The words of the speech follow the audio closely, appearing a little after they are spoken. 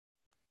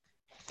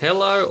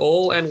Hello,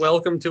 all, and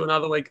welcome to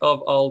another week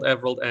of Old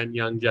Everald and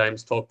Young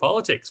James Talk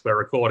Politics. We're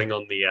recording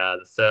on the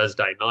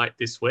Thursday night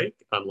this week,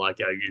 unlike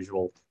our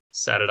usual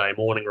Saturday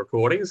morning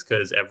recordings,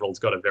 because Everald's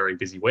got a very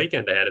busy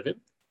weekend ahead of him.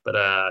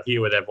 But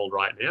here with Everald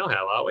right now,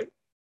 how are we?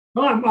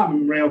 Well,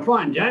 I'm real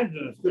fine, James,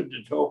 and it's good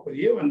to talk with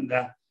you, and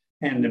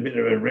a bit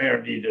of a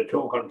rarity to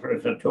talk on for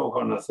us to talk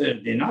on a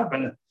Thursday night.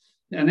 But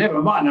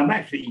never mind, I'm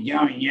actually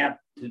going out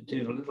to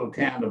the little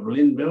town of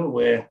Linville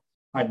where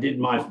I did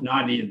my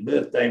 90th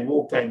birthday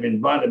walk. They've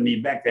invited me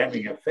back to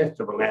having a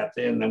festival out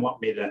there, and they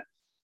want me to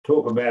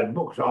talk about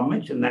books. I'll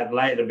mention that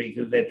later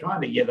because they're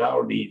trying to get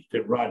oldies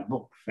to write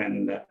books,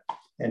 and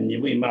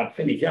we might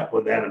finish up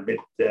with that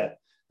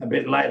a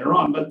bit later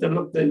on. But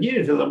the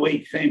news of the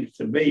week seems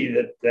to be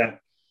that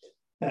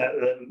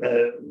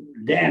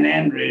Dan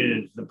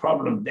Andrews, the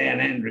problem Dan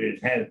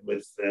Andrews has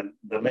with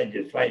the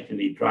legislation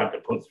he tried to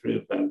put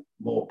through for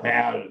more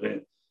powers,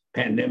 the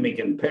pandemic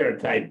and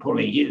Perrottet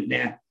pulling his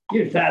now.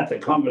 You start the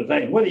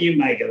conversation. What do you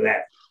make of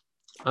that?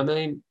 I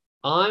mean,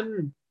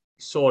 I'm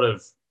sort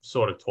of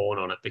torn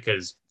on it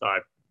because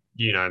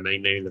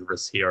neither of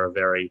us here are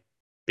very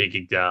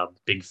big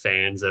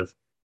fans of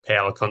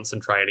power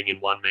concentrating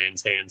in one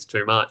man's hands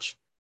too much.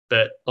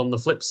 But on the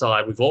flip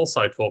side, we've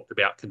also talked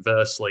about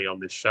conversely on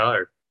this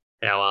show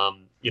how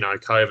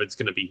COVID's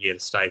going to be here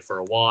to stay for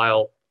a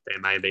while. There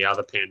may be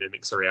other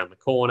pandemics around the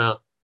corner,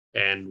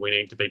 and we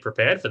need to be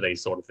prepared for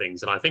these sort of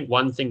things. And I think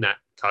one thing that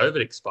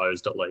COVID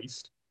exposed, at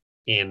least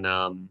in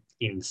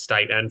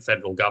state and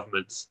federal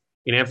governments,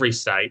 in every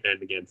state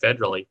and again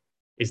federally,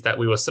 is that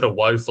we were sort of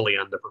woefully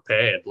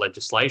underprepared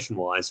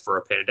legislation-wise for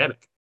a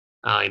pandemic.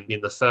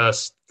 In the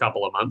first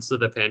couple of months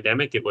of the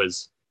pandemic, it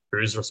was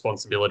whose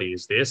responsibility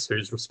is this?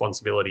 Whose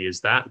responsibility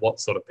is that? What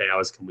sort of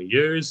powers can we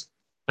use?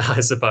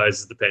 I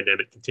suppose as the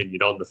pandemic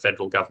continued on, the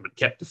federal government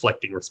kept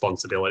deflecting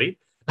responsibility.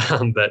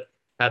 But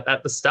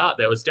at the start,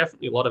 there was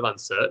definitely a lot of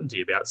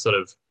uncertainty about sort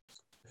of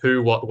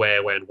who, what,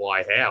 where, when,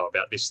 why, how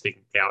about this thing,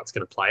 how it's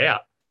going to play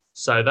out.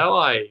 So though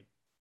I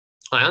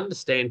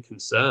understand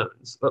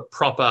concerns, but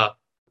proper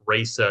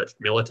researched,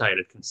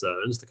 militated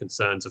concerns, the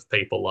concerns of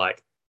people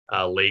like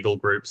legal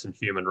groups and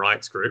human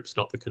rights groups,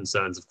 not the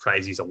concerns of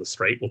crazies on the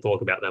street. We'll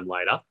talk about them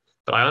later.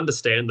 But I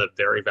understand the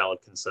very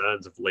valid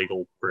concerns of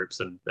legal groups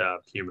and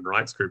human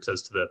rights groups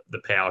as to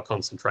the power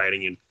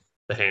concentrating in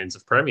the hands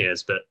of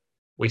premiers. But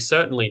we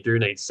certainly do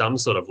need some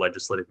sort of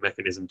legislative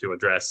mechanism to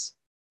address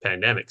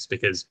pandemics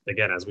because,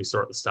 again, as we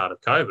saw at the start of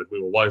COVID,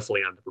 we were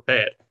woefully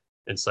underprepared.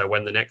 And so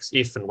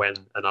if and when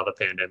another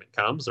pandemic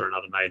comes or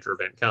another major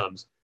event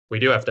comes, we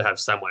do have to have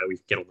some way we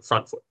can get on the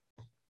front foot.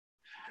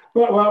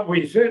 Well,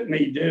 we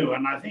certainly do.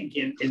 And I think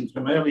in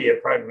some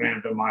earlier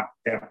programs of my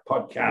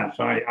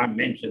podcast, I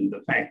mentioned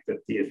the fact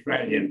that the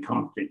Australian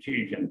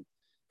Constitution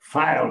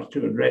fails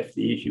to address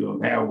the issue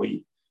of how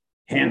we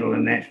handle a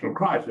national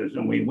crisis.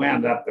 And we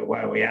wound up the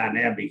way we are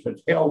now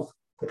because health,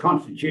 the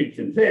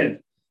Constitution says,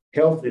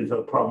 health is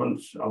a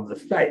province of the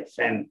states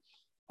and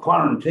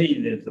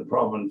quarantine is the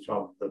province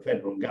of the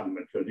federal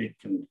government because it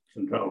can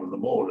control the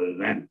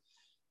borders. And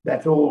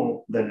that's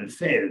all that it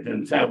says.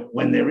 And so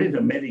when there is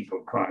a medical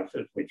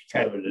crisis, which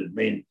COVID has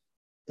been,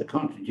 the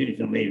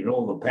Constitution leaves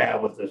all the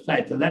power with the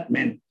states. And that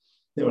meant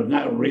there was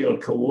no real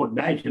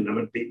coordination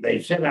of it.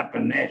 They set up a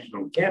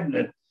national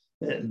cabinet,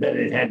 but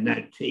it had no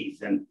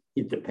teeth and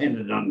it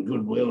depended on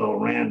goodwill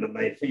all around and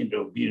they seem to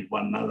abuse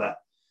one another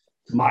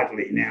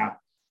mightily. Now,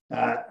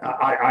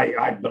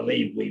 I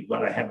believe we've got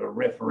to have a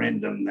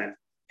referendum that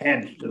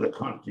adds to the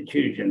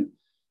Constitution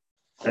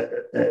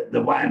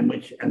the way in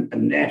which a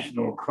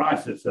national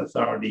crisis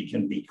authority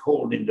can be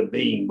called into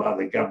being by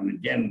the Governor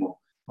General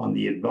on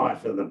the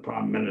advice of the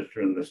Prime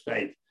Minister and the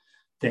states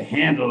to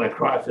handle a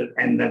crisis,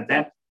 and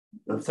that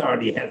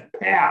authority has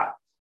power,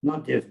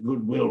 not just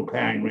goodwill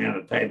powering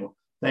around a table.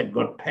 They've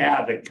got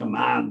power to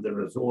command the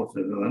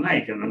resources of the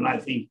nation. And I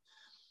think,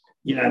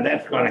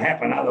 that's got to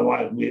happen.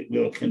 Otherwise,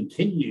 we'll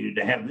continue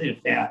to have this.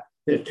 Now,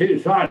 there's two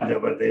sides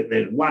of it.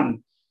 There's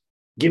one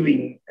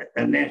giving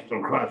a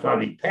national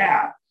crisis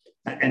power.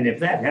 And if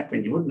that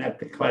happened, you wouldn't have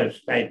to close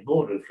state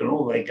borders because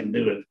all they can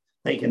do is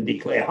they can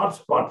declare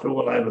hotspots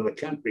all over the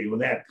country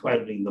without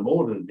closing the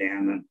borders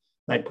down. And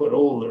they put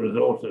all the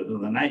resources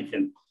of the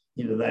nation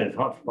into those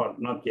hotspots,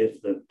 not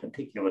just the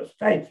particular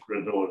state's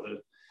resources.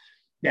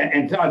 Yeah,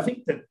 and so I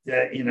think that,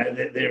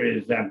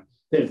 that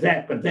there's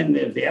that, but then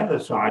there's the other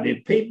side.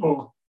 If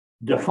people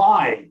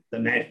defy the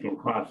National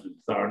Crisis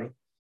Authority,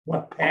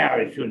 what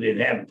power should it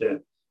have to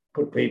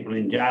put people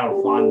in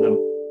jail, fine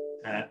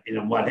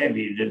them, what have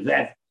you? Does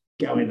that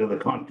go into the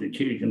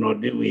Constitution, or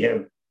do we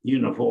have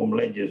uniform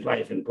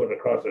legislation put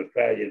across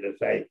Australia to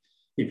say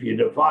if you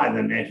defy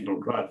the National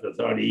Crisis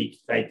Authority, each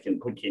state can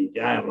put you in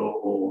jail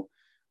or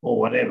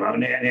whatever?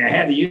 Now,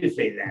 how do you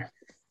see that?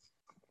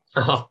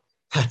 Oh,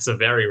 that's a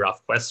very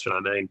rough question. I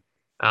mean,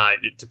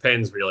 it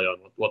depends really on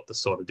what the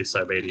sort of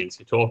disobedience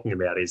you're talking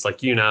about is.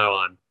 Like,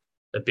 I'm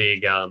a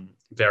big,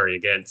 very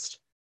against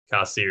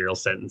carceral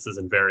sentences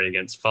and very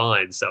against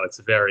fines. So it's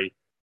a very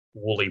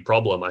woolly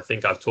problem. I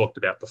think I've talked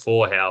about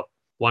before how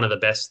one of the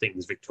best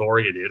things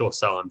Victoria did, or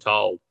so I'm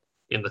told,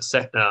 in their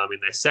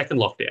second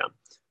lockdown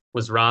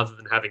was rather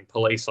than having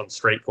police on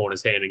street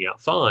corners handing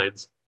out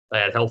fines, they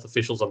had health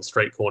officials on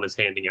street corners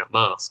handing out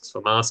masks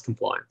for mask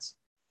compliance.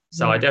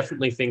 So I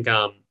definitely think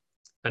a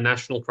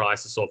national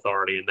crisis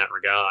authority in that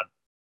regard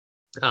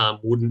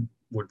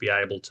would be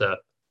able to,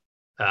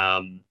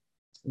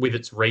 with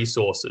its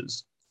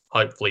resources,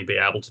 hopefully be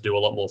able to do a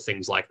lot more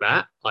things like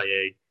that,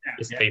 i.e.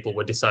 if people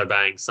were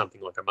disobeying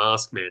something like a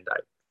mask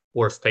mandate,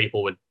 or if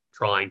people were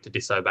trying to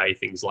disobey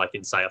things like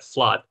in, say, a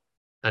flood,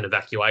 an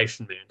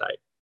evacuation mandate,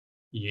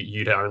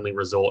 you'd only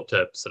resort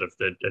to sort of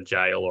a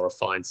jail or a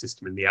fine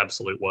system in the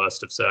absolute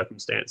worst of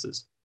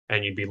circumstances.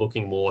 And you'd be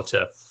looking more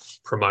to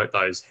promote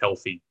those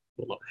healthy,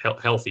 well,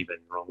 not healthy being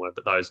the wrong word,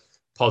 but those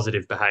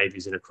positive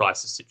behaviours in a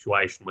crisis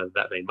situation, whether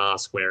that be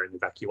mask wearing,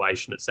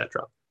 evacuation,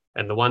 etc.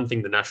 And the one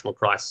thing the National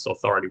Crisis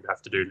Authority would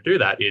have to do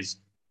that is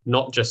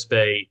not just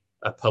be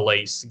a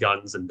police,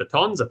 guns and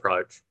batons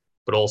approach,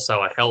 but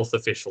also a health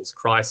officials,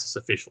 crisis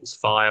officials,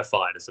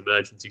 firefighters,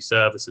 emergency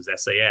services,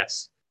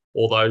 SAS,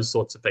 all those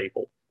sorts of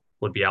people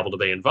would be able to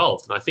be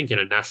involved. And I think in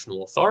a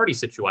national authority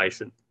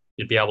situation,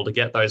 you'd be able to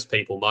get those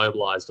people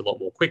mobilised a lot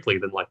more quickly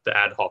than like the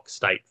ad hoc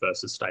state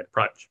versus state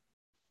approach.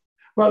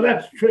 Well,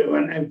 that's true.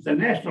 And if the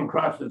National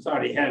Crisis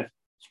Authority has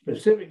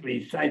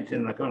specifically states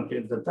in the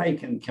Constitution that they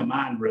can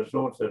command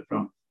resources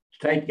from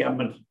state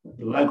governments,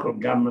 local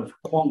governments,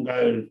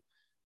 Quangos,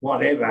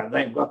 whatever,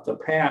 they've got the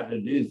power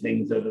to do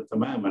things that at the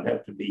moment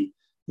have to be,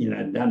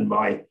 done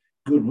by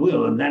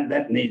goodwill, and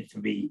that needs to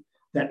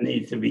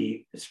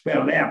be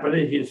spelled out. But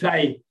as you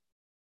say,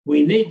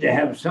 we need to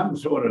have some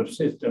sort of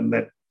system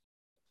that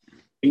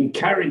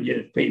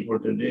encourages people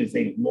to do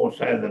things more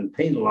so than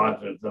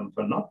penalises them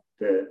for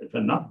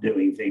not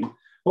doing things.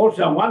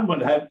 Also, one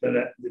would hope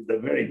that the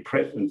very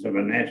presence of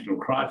a National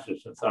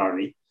Crisis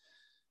Authority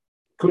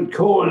could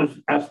cause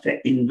us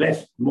to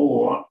invest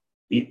more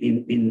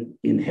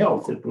in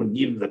health. It would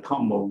give the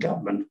Commonwealth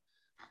Government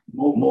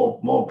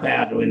more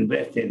power to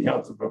invest in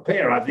health and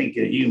prepare. I think,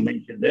 as you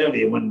mentioned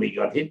earlier, when we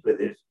got hit with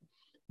this,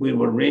 we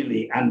were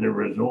really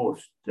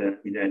under-resourced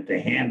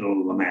to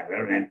handle the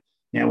matter. And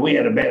now we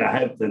had a better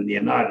hope than the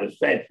United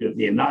States, because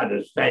the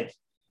United States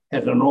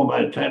has an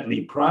almost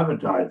totally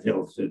privatised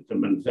health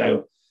system. And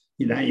so,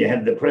 you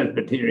had the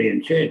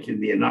Presbyterian Church in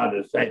the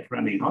United States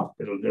running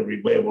hospitals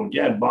everywhere. Well,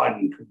 Joe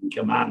Biden couldn't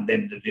command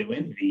them to do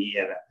anything. He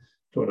had to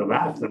sort of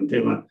ask them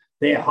to. And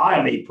their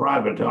highly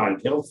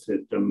privatised health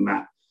system,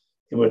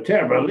 it was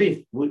terrible. At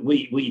least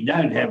we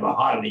don't have a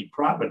highly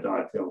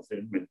privatised health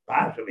system. It's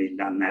partially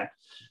done that.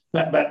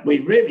 But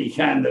we've really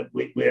shown that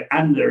we're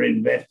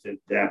underinvested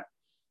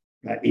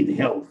in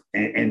health.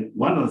 And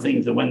one of the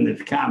things that when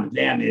this calms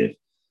down is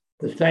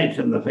the states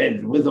and the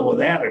feds, with or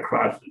without a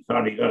crisis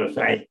authority, got to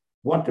say,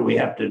 what do we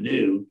have to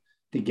do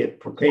to get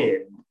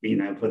prepared,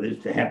 for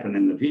this to happen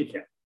in the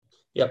future?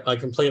 Yep, I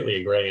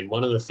completely agree. And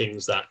one of the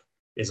things that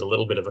is a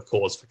little bit of a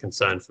cause for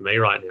concern for me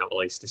right now, at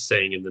least, is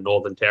seeing in the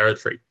Northern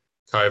Territory,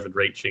 COVID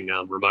reaching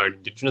remote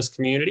Indigenous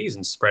communities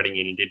and spreading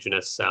in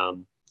Indigenous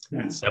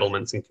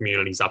settlements and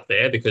communities up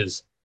there,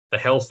 because the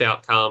health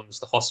outcomes,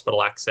 the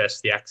hospital access,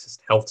 the access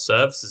to health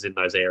services in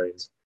those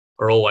areas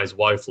are always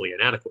woefully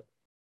inadequate.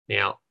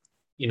 Now,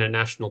 in a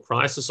National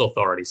Crisis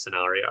Authority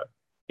scenario,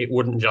 it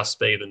wouldn't just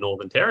be the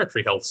Northern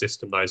Territory health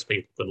system those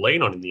people could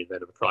lean on in the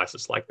event of a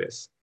crisis like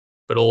this,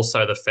 but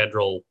also the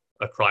federal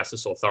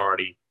crisis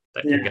authority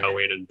that can go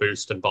in and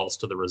boost and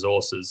bolster the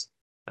resources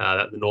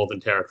that the Northern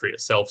Territory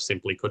itself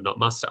simply could not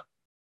muster.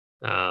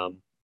 Now,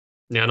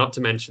 not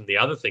to mention the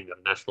other thing that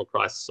a National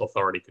Crisis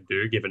Authority could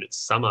do, given its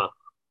summer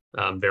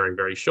very,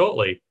 very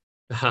shortly,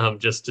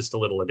 just a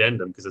little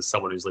addendum, because as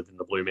someone who's lived in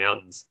the Blue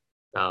Mountains,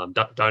 I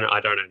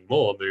don't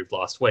anymore, moved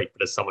last week,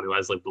 but as someone who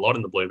has lived a lot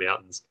in the Blue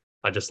Mountains,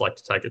 I'd just like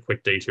to take a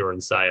quick detour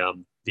and say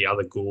the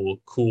other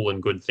cool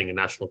and good thing a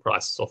National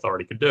Crisis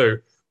Authority could do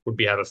would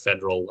be have a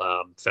federal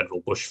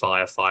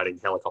bushfire fighting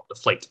helicopter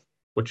fleet,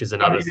 which is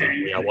another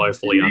thing we are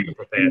woefully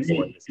underprepared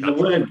for in this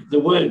country. The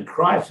word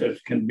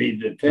crisis can be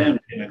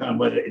determined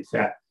whether it's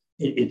a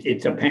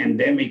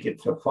pandemic,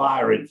 it's a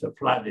fire, it's a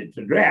flood, it's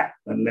a drought,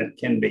 and that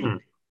can be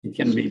it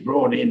can be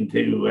brought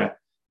into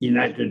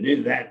to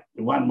do that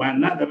one way or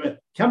another. But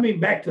coming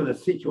back to the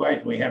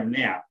situation we have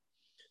now,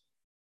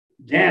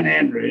 Dan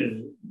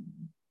Andrews,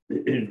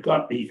 who's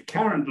got these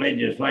current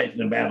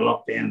legislation about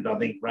lockdowns, I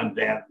think runs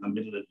out in the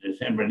middle of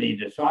December, and he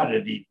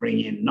decided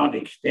he'd not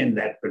extend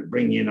that, but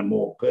bring in a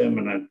more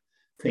permanent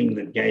thing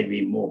that gave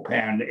him more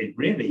power. And it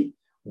really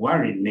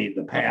worried me,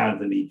 the power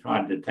that he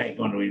tried to take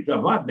onto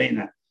himself. I've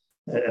been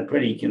a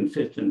pretty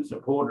consistent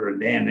supporter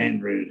of Dan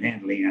Andrews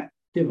handling a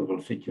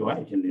difficult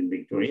situation in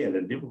Victoria,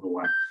 the difficult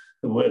one,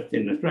 the worst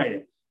in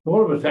Australia.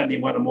 All of a sudden he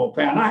wanted more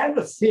power. And I have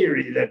a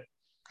theory that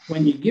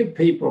when you give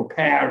people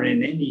power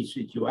in any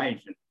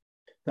situation,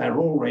 they're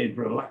always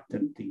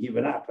reluctant to give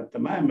it up. At the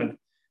moment,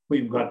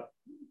 we've got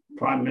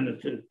prime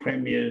ministers,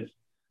 premiers,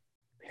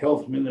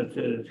 health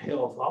ministers,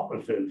 health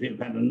officers who've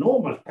had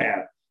enormous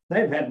power.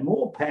 They've had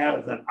more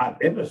power than I've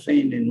ever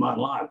seen in my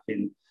life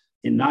in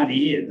 90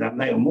 years.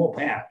 They have more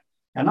power.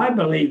 And I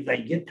believe they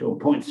get to a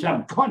point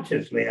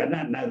subconsciously, I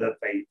don't know that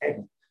they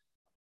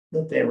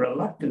that they're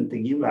reluctant to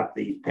give up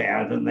these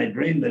powers, and they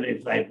dream that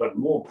if they've got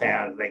more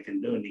powers, they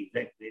can do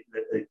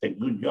a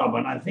good job.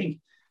 And I think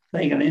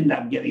they can end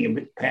up getting a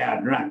bit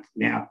power drunk.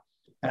 Now,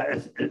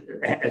 as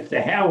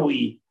to how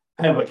we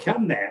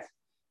overcome that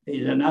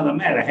is another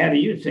matter. How do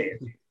you see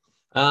it?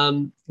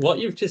 What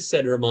you've just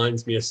said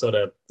reminds me of sort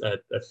of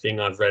a thing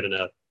I've read in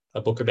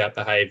a book about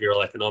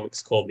behavioral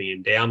economics called the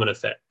endowment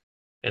effect.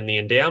 And the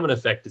endowment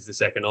effect is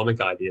this economic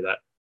idea that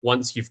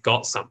once you've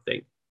got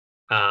something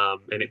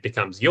and it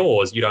becomes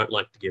yours, you don't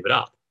like to give it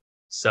up.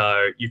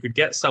 So you could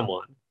get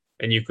someone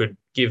and you could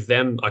give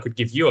them, I could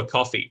give you a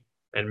coffee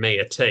and me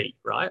a tea,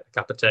 right? A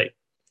cup of tea.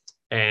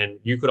 And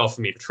you could offer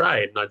me to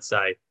trade and I'd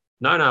say,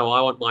 no,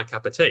 I want my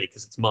cup of tea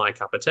because it's my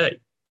cup of tea.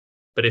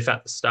 But if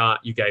at the start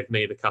you gave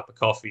me the cup of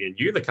coffee and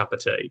you the cup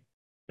of tea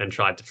and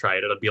tried to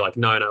trade it, I'd be like,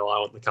 no, I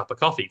want the cup of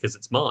coffee because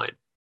it's mine.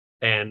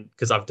 And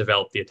because I've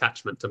developed the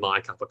attachment to my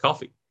cup of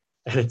coffee.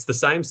 And it's the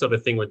same sort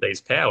of thing with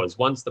these powers.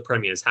 Once the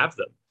premiers have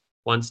them,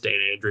 once Dan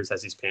Andrews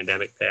has his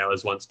pandemic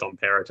powers, once Dom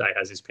Perrottet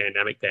has his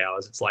pandemic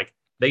powers, it's like,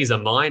 these are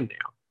mine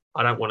now.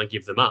 I don't want to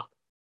give them up.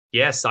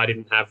 Yes, I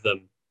didn't have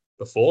them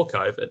before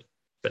COVID,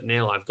 but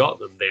now I've got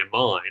them. They're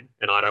mine,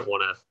 and I don't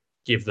want to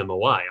give them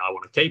away. I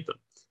want to keep them.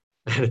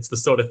 And it's the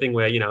sort of thing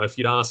where, if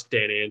you'd ask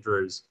Dan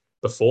Andrews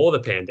before the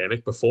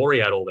pandemic, before he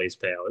had all these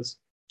powers,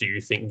 do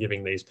you think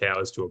giving these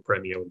powers to a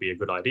premier would be a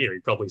good idea?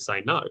 He'd probably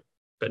say no.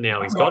 But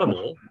now he's got them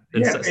all.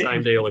 And it's the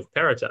same deal with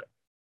Perrottet.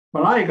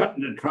 Well, I got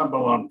into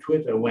trouble on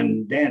Twitter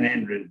when Dan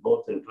Andrews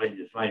brought this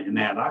legislation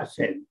out. I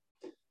said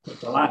that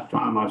the last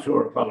time I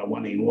saw a fellow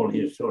wanting all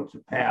his sorts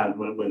of powers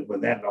was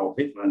with Adolf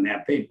Hitler.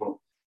 Now,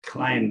 people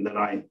claim that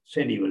I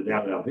said he was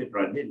Adolf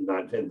Hitler. I didn't.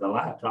 I said the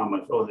last time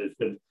I saw this,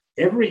 because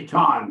every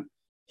time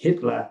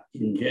Hitler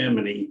in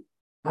Germany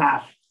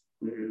asked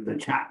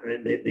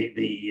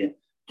the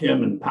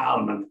German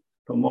parliament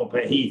for more,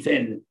 he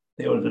said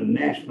there was a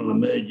national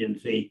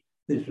emergency.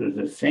 This was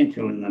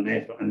essential in the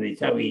national, and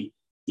so he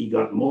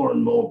got more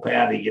and more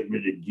power to get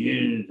rid of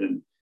Jews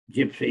and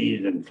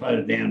gypsies and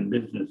close down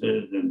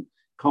businesses and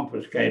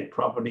confiscate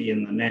property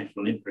in the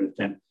national interest.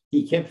 And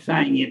he kept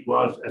saying it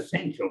was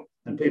essential,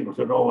 and people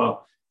said, "Oh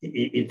well,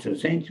 it's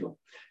essential,"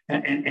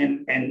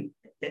 and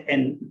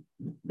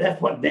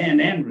that's what Dan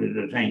Andrews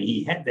was saying.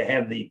 He had to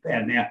have these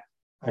powers. Now,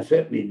 I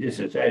certainly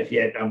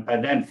disassociate. I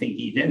don't think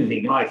he's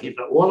anything like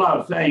Hitler. All I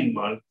was saying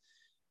was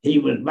he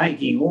was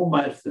making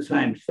almost the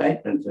same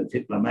statements that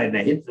Hitler made.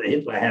 Now,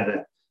 Hitler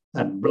had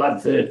a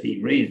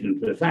bloodthirsty reason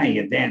for saying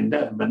it, Dan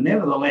doesn't. But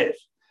nevertheless,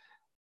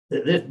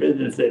 this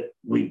business that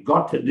we've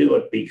got to do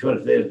it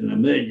because there's an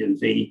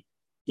emergency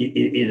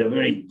is a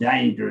very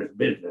dangerous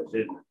business,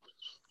 isn't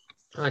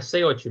it? I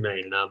see what you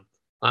mean.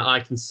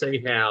 I can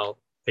see how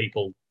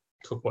people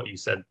took what you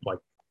said like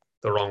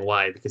the wrong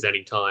way, because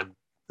anytime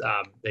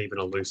even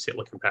a loose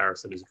Hitler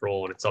comparison is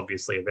drawn, it's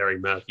obviously a very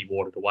murky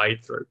water to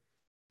wade through.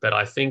 But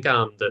I think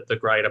that the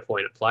greater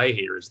point at play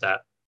here is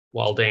that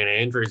while Dan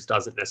Andrews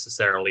doesn't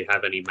necessarily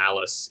have any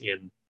malice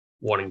in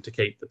wanting to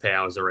keep the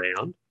powers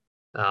around,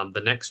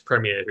 the next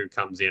premier who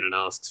comes in and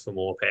asks for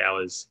more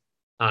powers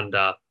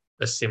under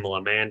a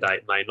similar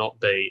mandate may not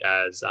be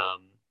as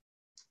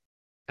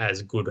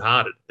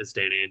good-hearted as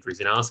Dan Andrews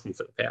in asking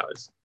for the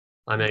powers.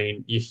 I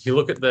mean, you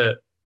look at the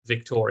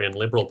Victorian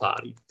Liberal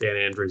Party, Dan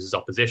Andrews'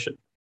 opposition,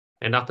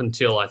 and up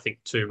until I think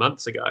 2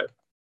 months ago,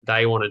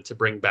 they wanted to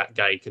bring back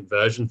gay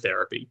conversion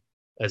therapy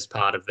as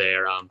part of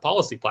their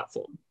policy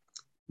platform.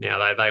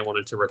 Now, they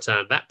wanted to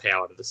return that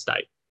power to the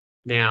state.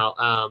 Now,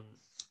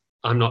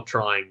 I'm not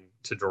trying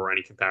to draw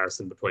any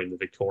comparison between the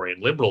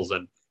Victorian Liberals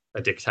and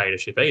a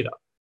dictatorship either,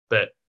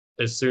 but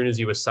as soon as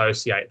you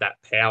associate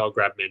that power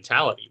grab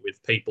mentality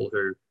with people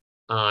who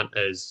aren't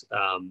as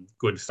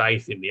good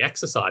faith in the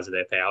exercise of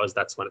their powers,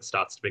 that's when it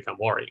starts to become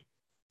worrying.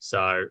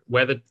 So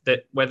whether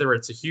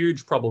it's a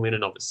huge problem in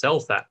and of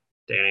itself that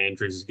Dan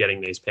Andrews is getting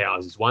these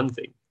powers is one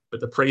thing, but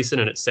the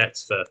precedent it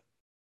sets for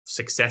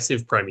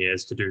successive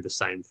premiers to do the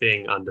same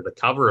thing under the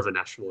cover of a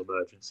national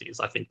emergency is,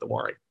 I think, the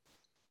worry.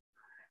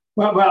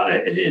 Well,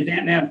 it is.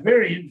 Now, it's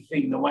very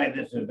interesting the way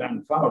this has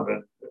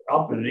unfolded.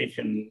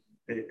 Opposition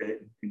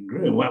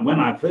grew. When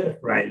I first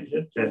raised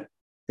it,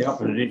 the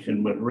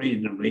opposition was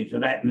reasonably to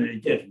that, and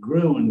it just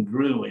grew and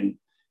grew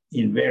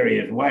in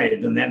various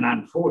ways. And then,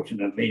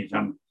 unfortunately,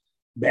 some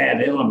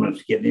bad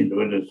elements get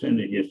into it as soon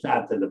as you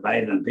start the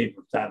debate, and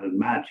people started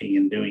marching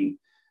and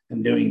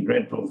doing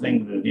dreadful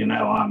things. As you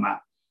know,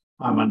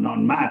 I'm a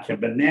non-marcher,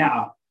 but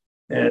now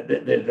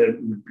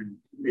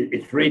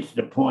it's reached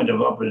a point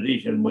of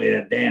opposition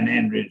where Dan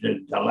Andrews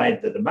has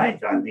delayed the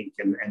debate, I think,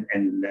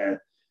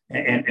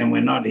 and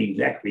we're not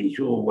exactly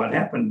sure what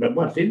happened. But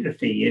what's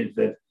interesting is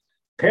that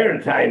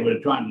Perrottet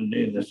was trying to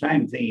do the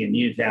same thing in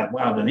New South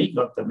Wales, and he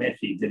got the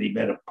message that he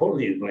better pull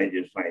his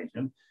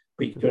legislation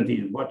because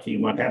he's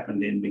watching what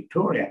happened in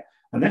Victoria.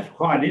 And that's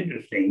quite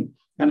interesting.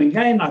 And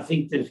again, I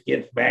think this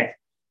gets back,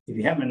 if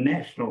you have a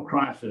National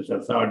Crisis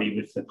Authority,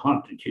 which the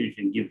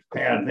Constitution gives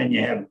powers, then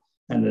you have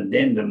an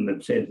addendum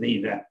that says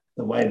these are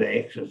the way they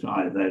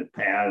exercise those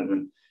powers,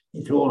 and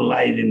it's all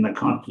laid in the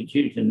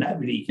Constitution.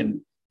 Nobody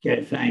can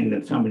saying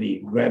that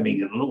somebody's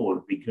grabbing at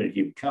laws because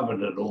you've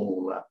covered it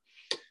all,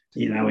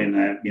 in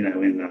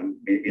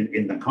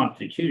the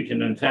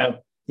Constitution. And so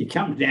it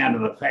comes down to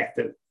the fact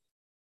that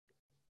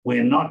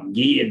we're not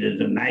geared as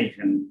a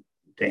nation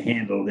to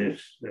handle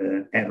this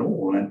at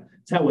all. And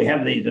so we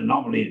have these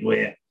anomalies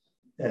where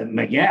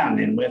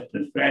McGowan in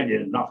Western Australia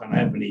is not going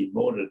to open his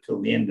border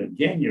till the end of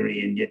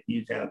January, and yet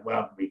New South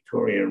Wales and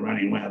Victoria are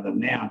running around them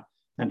now.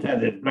 And so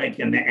there's great,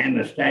 and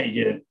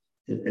Anastasia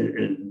is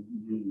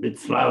a bit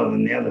slower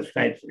than the other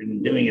states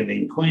in doing it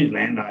in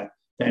Queensland. I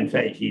don't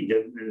say she's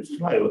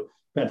slow,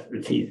 but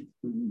she's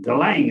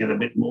delaying it a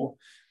bit more.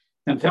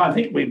 And so I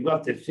think we've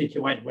got this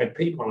situation where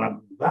people are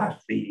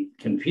vastly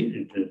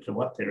confused as to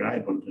what they're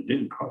able to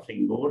do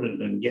crossing borders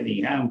and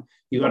getting home.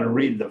 You've got to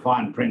read the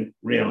fine print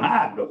real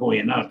hard before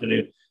you know what to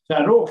do. So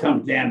it all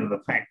comes down to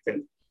the fact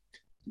that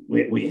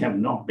we have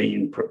not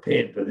been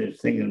prepared for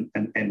this thing,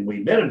 and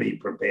we better be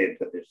prepared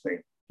for this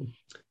thing.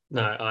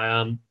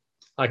 No,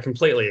 I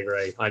completely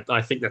agree.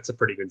 I think that's a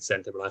pretty good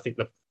sentiment. I think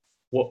that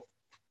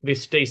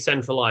this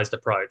decentralized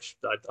approach,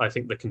 I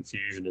think the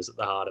confusion is at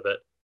the heart of it.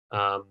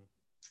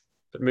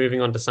 But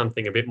moving on to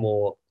something a bit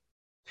more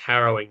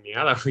harrowing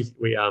now,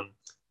 we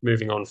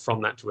moving on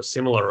from that to a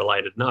similar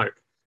related note,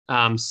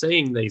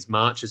 seeing these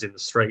marches in the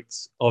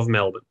streets of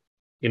Melbourne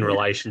in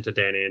relation to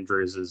Dan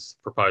Andrews'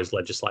 proposed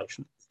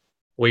legislation.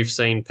 We've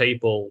seen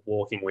people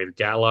walking with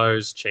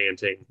gallows,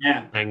 chanting,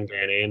 hang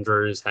Dan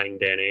Andrews, hang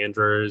Dan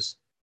Andrews.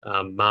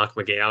 Mark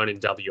McGowan in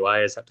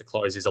WA has had to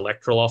close his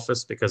electoral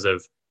office because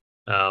of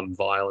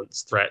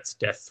violence threats,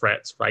 death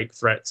threats, rape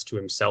threats to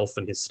himself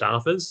and his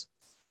staffers.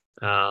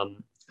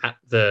 At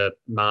the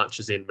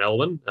marches in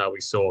Melbourne,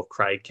 we saw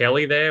Craig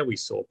Kelly there, we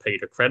saw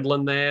Peter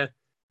Credlin there,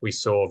 we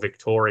saw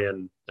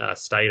Victorian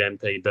State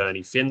MP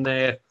Bernie Finn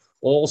there,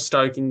 all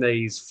stoking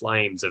these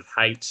flames of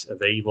hate,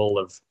 of evil,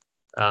 of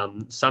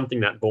something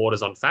that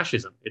borders on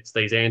fascism. It's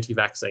these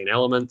anti-vaccine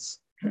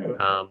elements.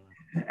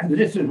 And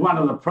this is one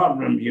of the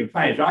problems you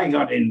face. I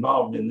got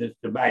involved in this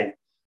debate.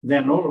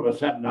 Then all of a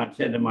sudden I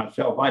said to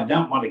myself, I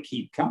don't want to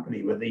keep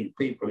company with these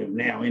people who've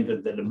now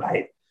entered the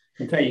debate.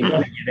 And so you've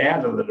got to get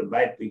out of the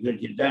debate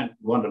because you don't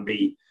want to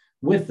be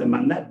with them.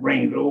 And that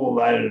brings all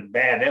those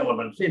bad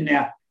elements in.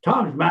 Now,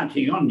 time's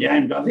marching on,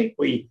 James. I think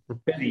we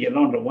better get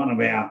on to one of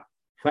our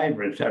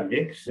favourite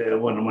subjects.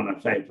 When I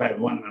say favourite,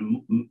 one of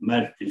the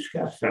most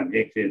discussed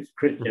subjects is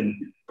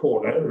Christian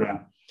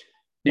Porter.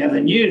 Now, the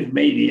news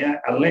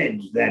media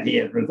allege that he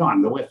has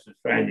resigned. The West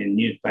Australian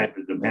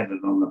newspapers have had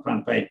it on the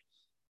front page.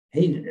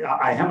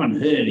 I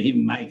haven't heard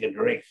him make a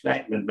direct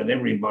statement, but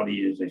everybody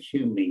is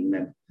assuming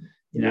that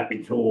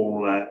it's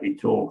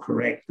all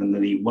correct and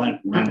that he won't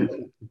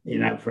run,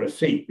 for a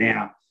seat.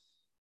 Now,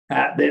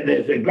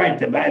 there's a great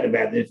debate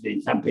about this.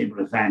 Some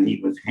people are saying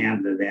he was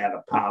hounded out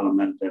of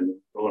Parliament and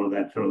all of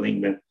that sort of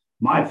thing. But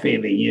my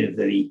feeling is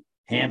that he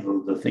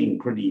handled the thing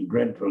pretty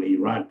dreadfully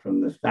right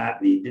from the start.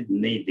 And he didn't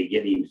need to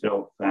get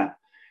himself,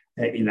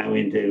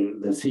 into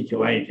the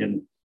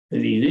situation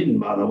that he's in,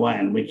 by the way,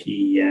 in which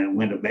he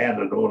went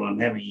about it all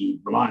and having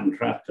blind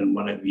trust and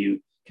whatever you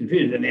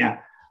confused it. Now,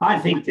 I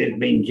think there's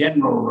been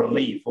general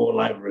relief all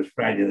over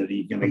Australia that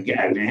he's going to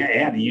go.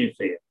 Now, how do you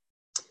see it?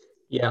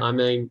 Yeah, I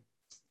mean,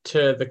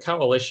 to the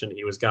coalition,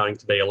 he was going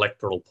to be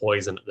electoral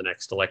poison at the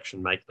next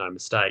election, make no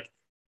mistake.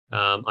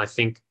 I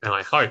think, and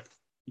I hope,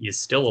 he is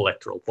still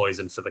electoral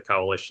poison for the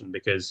coalition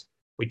because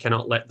we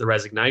cannot let the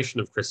resignation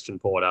of Christian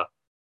Porter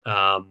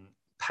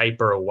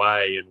paper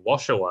away and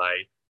wash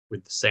away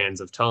with the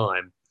sands of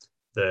time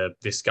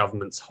this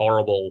government's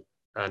horrible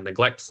and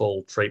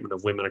neglectful treatment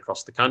of women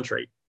across the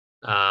country.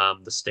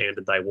 The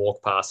standard they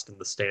walk past and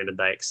the standard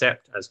they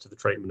accept as to the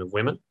treatment of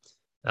women.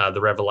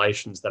 The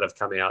revelations that have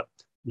come out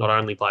not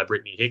only by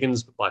Brittany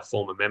Higgins, but by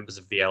former members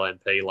of the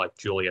LNP like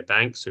Julia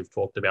Banks, who've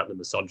talked about the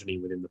misogyny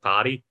within the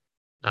party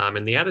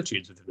and the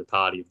attitudes within the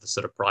party of the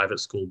sort of private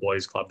school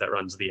boys club that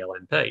runs the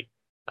LNP.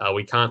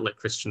 We can't let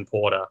Christian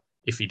Porter,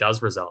 if he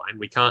does resign,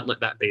 we can't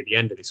let that be the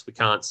end of this. We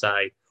can't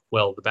say,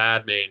 well, the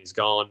bad man is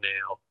gone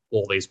now,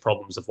 all these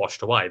problems have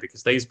washed away,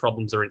 because these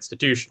problems are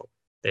institutional.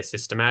 They're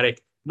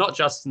systematic, not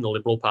just in the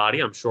Liberal Party.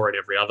 I'm sure in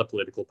every other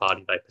political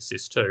party they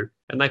persist too,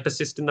 and they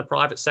persist in the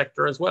private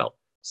sector as well.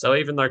 So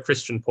even though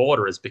Christian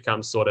Porter has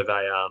become sort of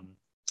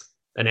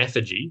an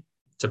effigy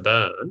to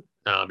burn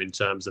in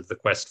terms of the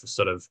quest for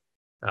sort of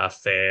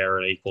fair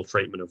and equal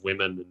treatment of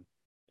women and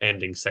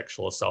ending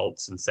sexual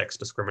assaults and sex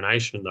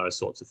discrimination and those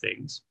sorts of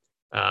things,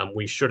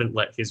 we shouldn't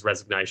let his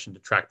resignation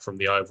detract from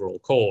the overall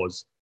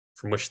cause,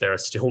 from which there are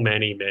still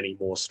many, many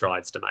more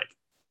strides to make.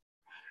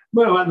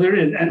 Well, there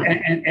is,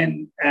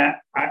 and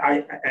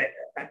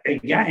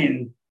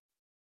again,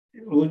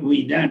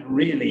 we don't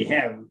really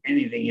have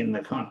anything in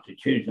the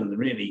Constitution that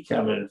really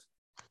covers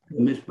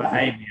the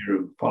misbehaviour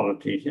of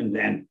politicians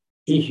and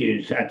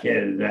issues such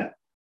as,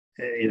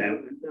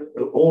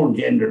 all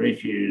gender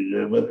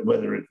issues,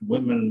 whether it's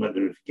women,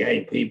 whether it's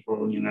gay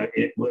people,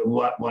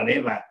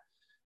 whatever.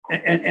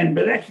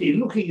 But actually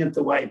looking at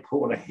the way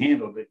Porter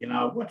handled it,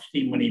 I watched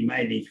him when he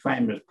made his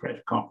famous press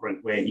conference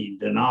where he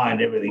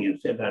denied everything and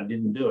said, I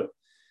didn't do it.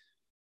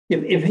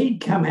 if he'd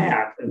come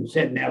out and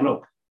said, now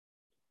look,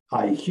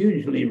 I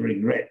hugely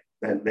regret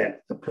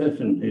that the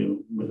person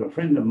who was a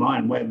friend of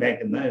mine way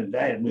back in those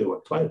days, we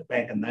were close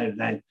back in those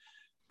days,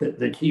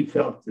 that she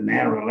felt that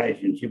our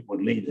relationship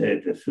would lead her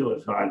to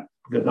suicide,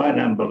 because I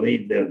don't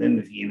believe there was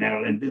anything in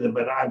our relationship,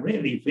 but I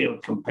really feel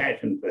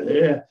compassion for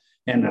her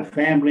and the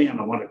family, and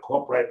I want to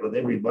cooperate with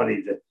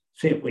everybody to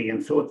see if we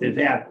can sort this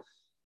out.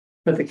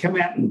 But to come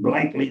out and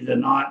blankly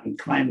deny it and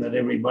claim that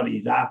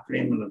everybody's after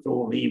him and it's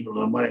all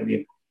evil and whatever,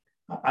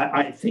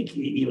 I think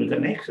he was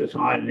an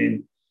exercise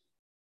in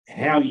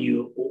how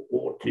you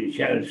ought to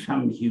show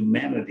some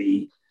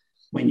humanity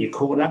when you're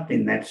caught up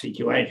in that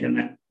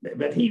situation.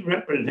 But he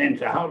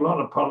represents a whole lot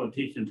of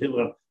politicians who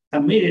will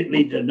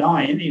immediately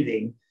deny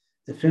anything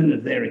as soon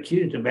as they're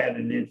accused about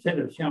it, instead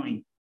of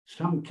showing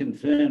some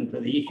concern for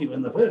the issue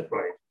in the first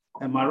place.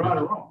 Am I right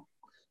or wrong?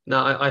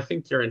 No, I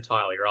think you're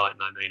entirely right.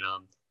 And I mean,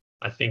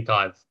 I think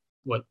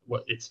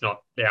it's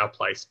not our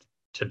place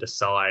to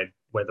decide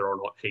whether or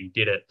not he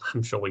did it.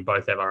 I'm sure we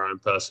both have our own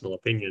personal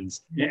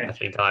opinions. Yeah.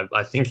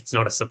 I think it's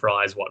not a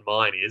surprise what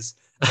mine is,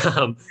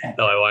 though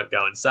I won't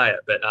go and say it.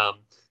 But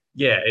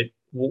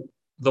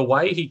the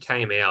way he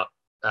came out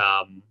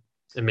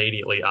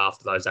immediately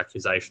after those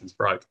accusations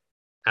broke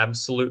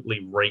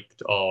absolutely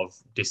reeked of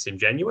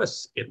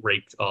disingenuous. It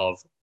reeked of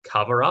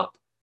cover up,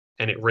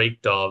 and it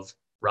reeked of,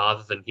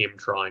 rather than him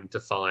trying to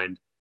find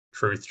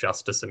truth,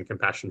 justice, and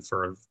compassion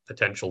for a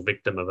potential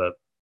victim of a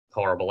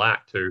horrible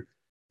act who,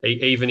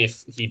 even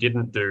if he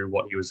didn't do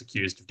what he was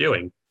accused of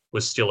doing,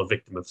 was still a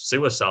victim of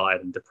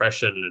suicide and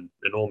depression and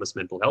enormous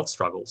mental health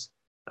struggles.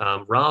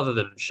 Rather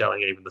than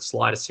showing even the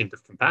slightest hint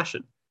of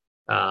compassion,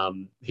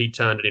 he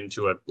turned it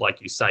into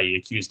like you say, he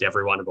accused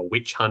everyone of a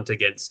witch hunt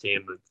against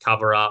him and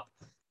cover up.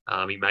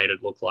 He made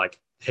it look like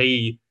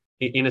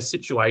in a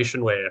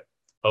situation where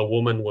a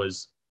woman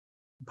was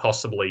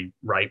possibly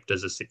raped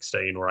as a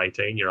 16 or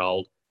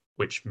 18-year-old,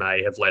 which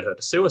may have led her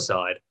to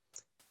suicide,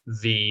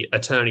 the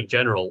Attorney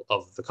General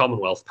of the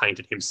Commonwealth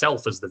painted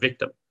himself as the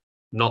victim,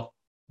 not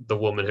the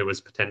woman who was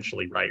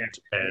potentially raped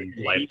and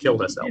later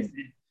killed herself.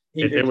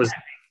 It was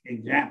an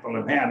example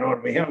of how it ought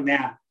to be held.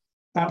 Now,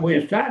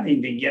 we're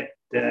starting to get,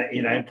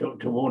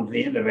 towards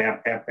the end of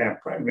our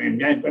program,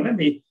 James, but let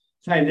me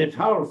say this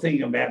whole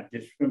thing about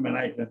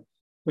discrimination.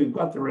 We've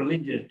got the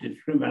Religious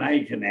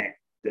Discrimination Act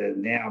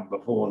now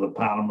before the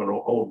Parliament,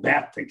 or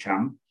about to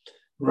come,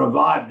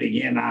 revived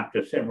again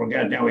after several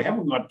goes. Now, we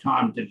haven't got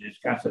time to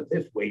discuss it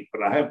this week,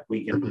 but I hope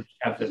we can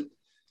discuss it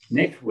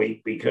next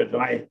week, because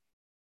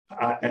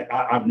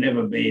I've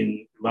never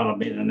been, I've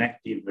been an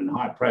active and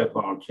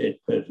high-profile church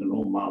person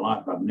all my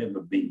life. I've never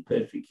been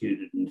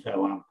persecuted, and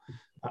so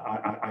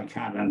I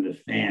can't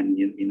understand,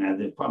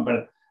 this point.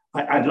 But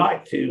I'd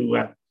like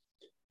to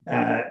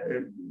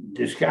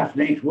discuss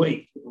next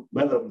week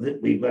whether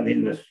we've got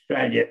in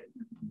Australia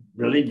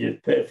religious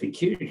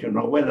persecution,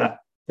 or whether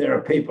there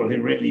are people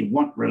who really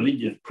want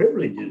religious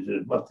privileges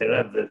as what they're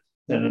other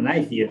that an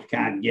atheist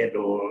can't get,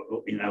 or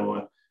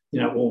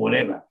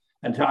whatever.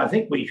 And so I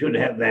think we should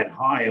have that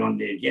high on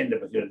the agenda,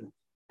 because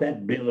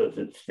that bill as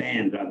it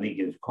stands, I think,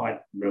 is quite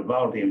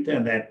revolting.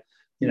 And that,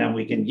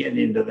 we can get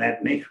into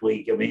that next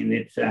week. I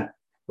mean,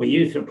 were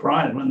you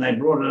surprised when they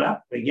brought it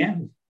up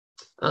again?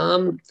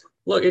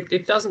 Look,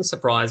 it doesn't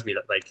surprise me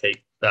that they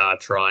keep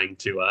trying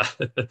to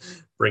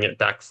bring it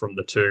back from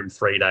the tomb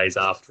 3 days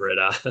after it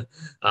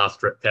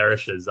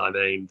perishes. I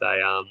mean,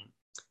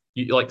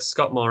 like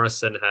Scott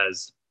Morrison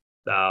has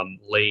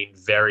leaned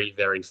very,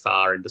 very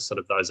far into sort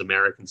of those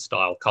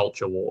American-style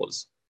culture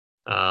wars.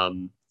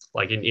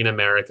 Like in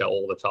America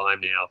all the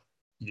time now,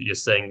 you're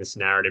seeing this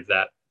narrative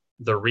that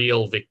the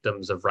real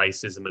victims of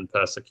racism and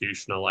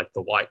persecution are like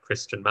the white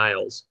Christian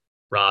males,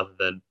 rather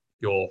than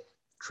your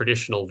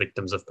traditional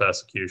victims of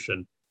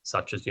persecution,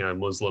 such as,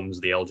 Muslims,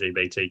 the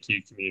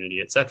LGBTQ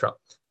community, etc.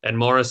 And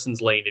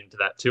Morrison's leaned into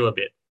that too a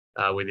bit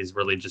with his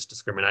religious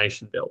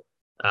discrimination bill,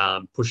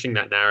 pushing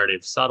that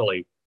narrative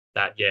subtly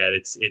that,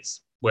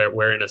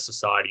 we're in a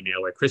society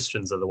now where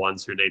Christians are the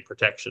ones who need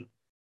protection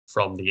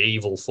from the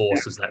evil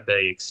forces that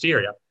be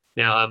exterior.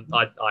 Now,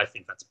 I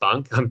think that's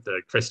bunk. I'm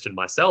the Christian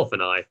myself,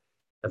 and I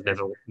have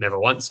never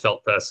once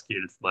felt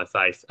persecuted for my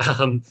faith.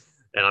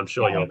 And I'm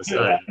sure you're the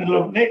same.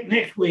 Look,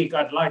 next week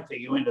I'd like to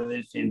go into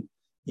this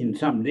in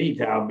some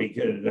detail,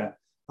 because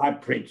I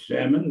preach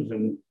sermons,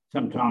 and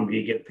sometimes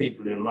you get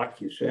people who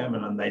like your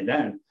sermon and they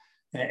don't,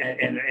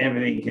 and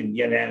everything can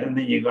get out. And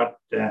then you got,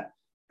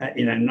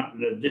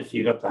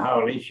 you got the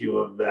whole issue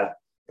of the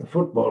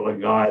footballer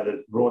guy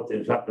that brought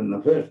this up in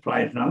the first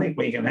place. And I think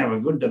we can have a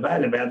good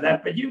debate about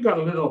that. But you've got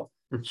a little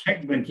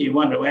segment you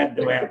want to add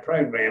to our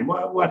program.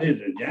 What is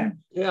it, James?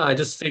 Yeah, I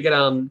just figured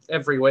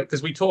every week,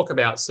 because we talk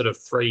about sort of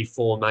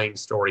 3-4 main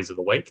stories of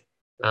the week,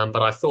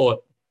 but I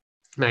thought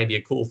maybe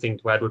a cool thing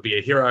to add would be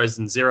a heroes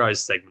and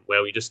zeros segment,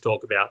 where we just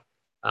talk about,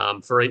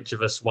 for each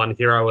of us, one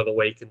hero of the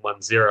week and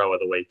one zero of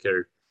the week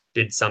who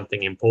did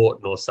something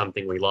important or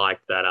something we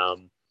liked that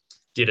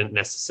didn't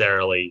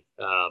necessarily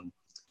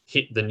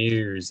hit the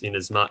news in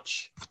as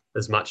much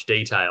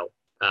detail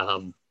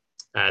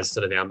as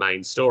sort of our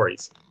main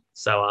stories.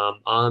 So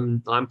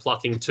I'm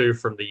plucking two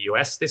from the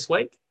US this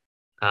week.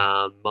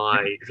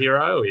 My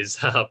hero is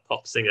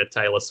pop singer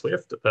Taylor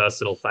Swift, a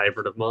personal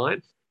favorite of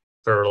mine,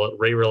 for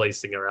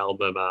re-releasing her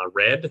album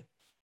Red.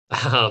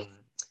 Um,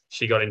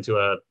 she got into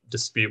a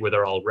dispute with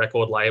her old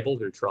record label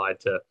who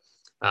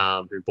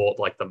bought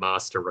like the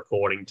master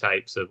recording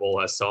tapes of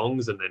all her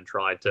songs and then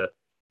tried to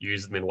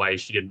use them in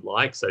ways she didn't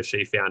like. So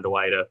she found a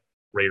way to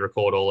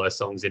re-record all her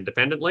songs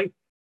independently.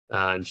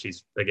 And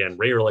she's again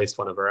re-released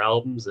one of her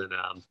albums, and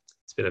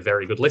it's been a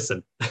very good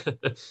listen.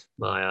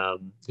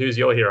 Who's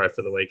your hero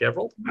for the week,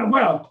 Everald?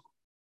 Well,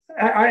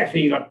 I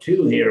actually got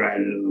two heroes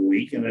of the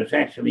week, and it's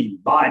actually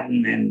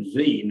Biden and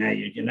Z. Now,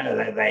 you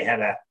know, they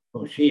had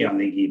or she, I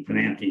think he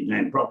pronounced his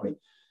name properly,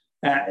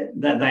 that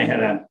they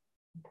had a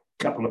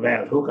couple of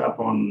hours hookup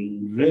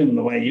on Zoom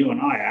the way you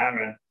and I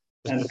are,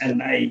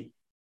 and they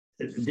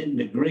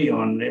didn't agree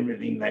on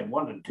everything they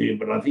wanted to,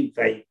 but I think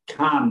they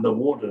calmed the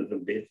waters a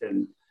bit,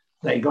 and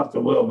they got the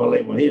world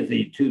believe, well, here's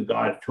these two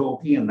guys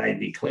talking, and they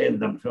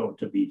declared themselves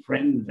to be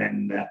friends,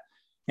 and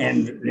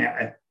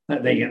they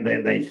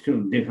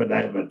still differed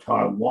over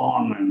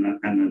Taiwan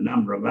and a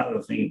number of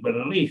other things, but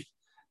at least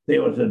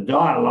there was a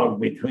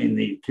dialogue between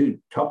these two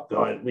top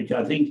guys, which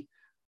I think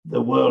the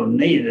world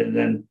needed,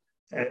 and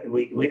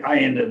I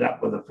ended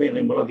up with a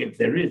feeling, well, look, if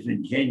there is a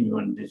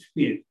genuine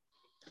dispute,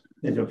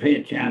 there's a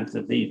fair chance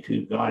that these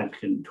two guys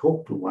can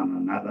talk to one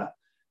another,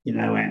 you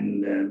know,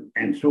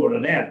 and sort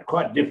it out.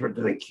 Quite different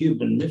to the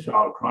Cuban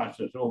Missile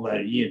Crisis all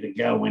those years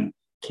ago when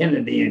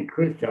Kennedy and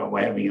Khrushchev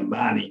were having a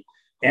barney,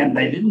 and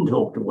they didn't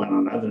talk to one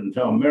another. And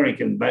so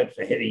American boats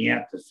are heading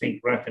out to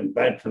sink Russian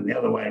boats and the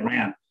other way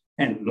around.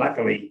 And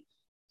luckily,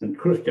 and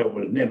Khrushchev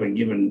was never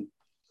given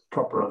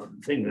proper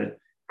thing. That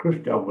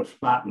Khrushchev was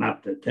smart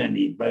enough to turn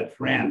his boats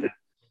around.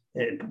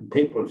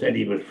 People said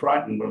he was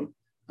frightened. Well,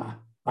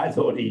 I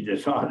thought he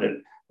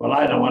decided, well,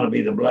 I don't want to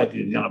be the bloke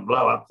who's going to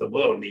blow up the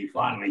world. And he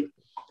finally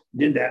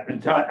did that.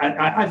 And so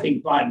I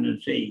think Biden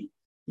and Xi,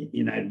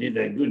 you know, did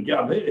a good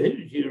job.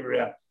 Who's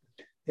your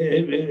zero, you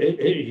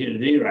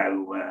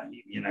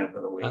know,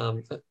 for the week?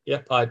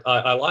 Yep,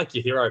 I like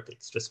your hero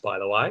picks, just by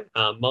the way.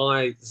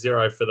 My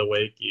zero for the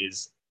week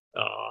is,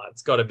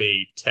 it's got to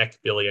be tech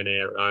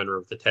billionaire owner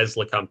of the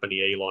Tesla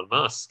company, Elon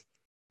Musk.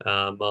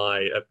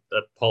 A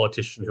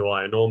politician who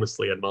I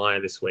enormously admire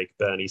this week,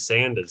 Bernie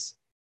Sanders,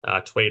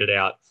 tweeted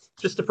out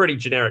just a pretty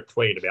generic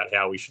tweet about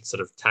how we should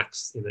sort of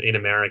tax, in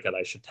America,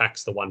 they should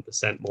tax the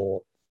 1%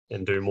 more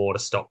and do more to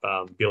stop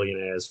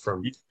billionaires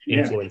from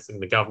influencing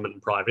the government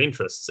and private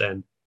interests.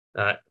 And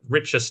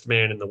richest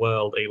man in the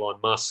world, Elon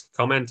Musk,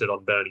 commented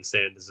on Bernie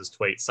Sanders'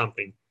 tweet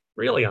something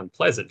really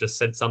unpleasant, just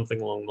said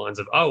something along the lines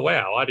of, "Oh,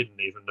 wow, I didn't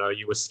even know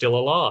you were still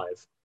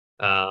alive."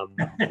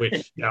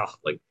 Which,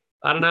 like,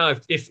 I don't know,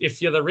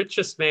 if you're the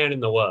richest man in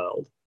the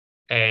world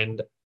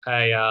and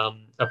a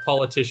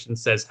politician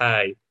says,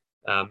 "Hey,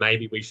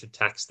 maybe we should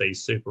tax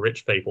these super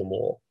rich people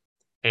more,"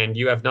 and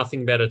you have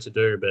nothing better to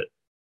do but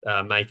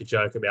make a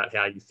joke about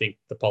how you think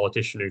the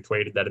politician who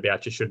tweeted that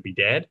about you should be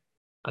dead,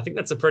 I think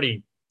that's a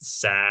pretty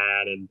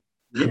sad and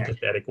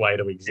pathetic way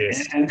to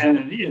exist. And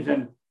it is,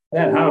 and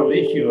that whole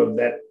issue of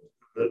that,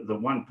 the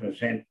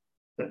 1%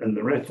 and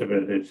the rest of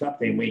it is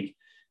something we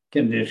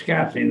can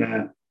discuss in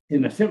a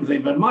simple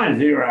thing. But my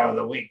zero of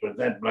the week was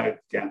that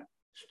bloke,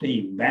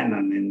 Steve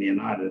Bannon in the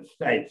United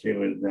States, who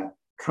was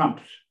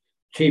Trump's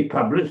chief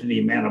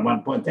publicity man at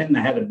one point. Then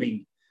they had a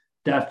big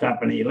dust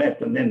up and he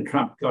left, and then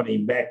Trump got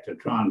him back to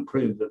try and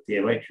prove that the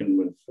election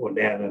was fought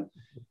out. And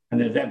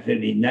there's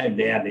absolutely no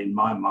doubt in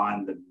my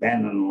mind that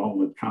Bannon, along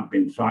with Trump,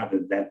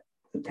 incited that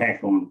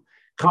attack on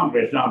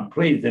Congress. And I'm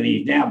pleased that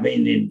he's now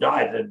been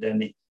indicted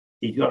and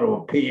he's got to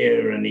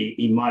appear and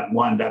he might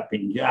wind up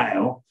in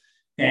jail.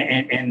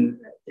 And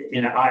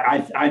you know,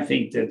 I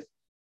think that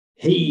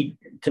he,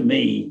 to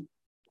me,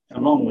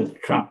 along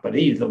with Trump, but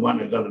he's the one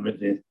who got the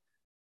business,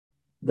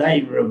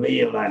 they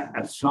reveal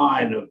a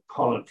side of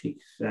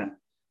politics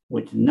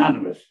which none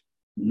of us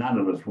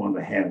want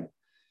to have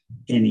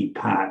any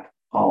part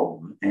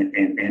of.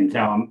 And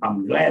so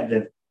I'm glad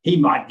that he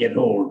might get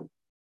hauled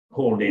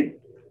in.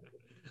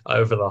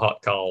 Over the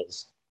hot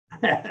coals.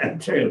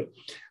 True.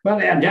 Well,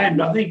 now, James,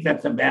 I think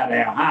that's about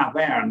our half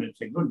hour, and it's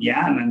a good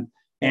yarn.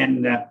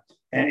 And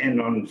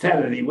on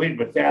Saturday we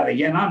was out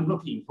again. I'm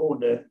looking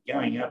forward to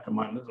going out to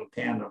my little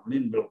town of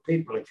Linville.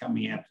 People are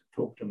coming out to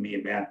talk to me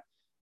about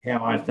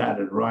how I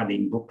started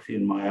writing books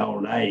in my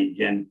old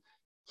age, and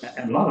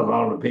a lot of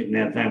older people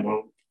now saying,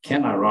 "Well,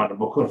 can I write a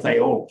book?" Of course, they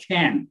all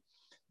can.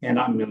 And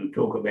I'm going to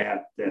talk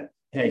about how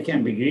you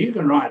can, because you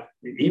can write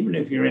even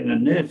if you're in a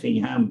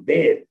nursing home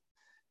bed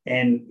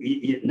and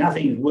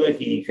nothing's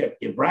working except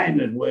your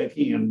brain is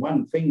working and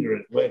one finger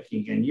is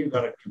working and you've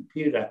got a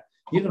computer,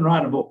 you can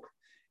write a book.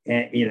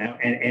 You know,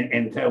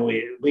 and so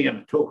we're going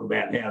to talk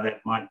about how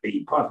that might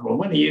be possible.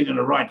 When are you going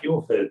to write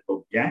your first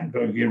book, James,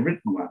 or have you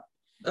written one?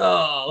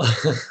 Oh,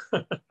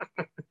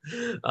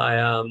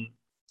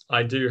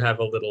 I do have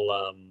a little.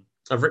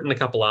 I've written a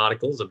couple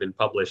articles. I've been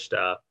published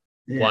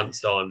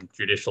once on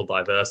judicial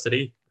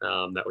diversity,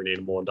 that we need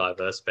a more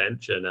diverse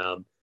bench, and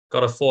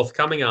got a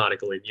forthcoming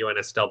article in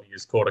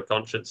UNSW's Court of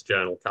Conscience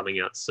Journal coming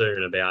out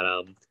soon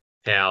about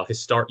how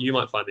you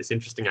might find this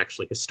interesting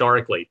actually.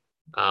 Historically,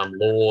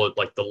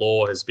 the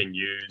law has been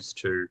used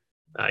to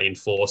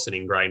enforce and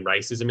ingrain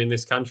racism in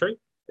this country.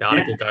 The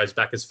article goes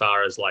back as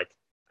far as like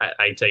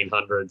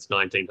 1800s,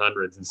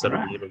 1900s, and sort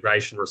of the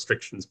immigration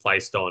restrictions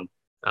placed on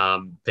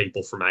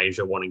people from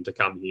Asia wanting to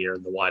come here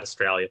and the White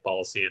Australia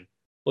policy, and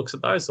looks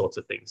at those sorts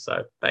of things.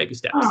 So baby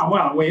steps. Oh,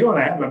 well, we ought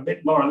to have a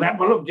bit more of that.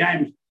 Well, look,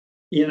 James,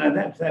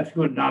 that's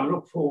good. And I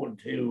look forward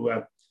to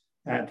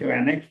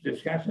our next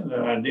discussion that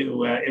I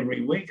do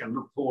every week, and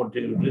look forward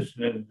to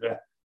listeners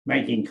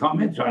making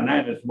comments. I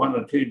noticed one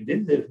or two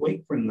did this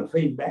week from the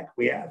feedback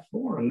we asked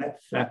for, and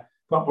that's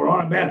what we're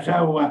on about.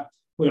 So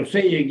we'll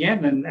see you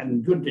again,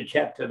 and good to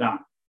chat tonight.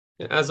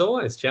 As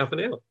always, ciao for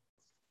now.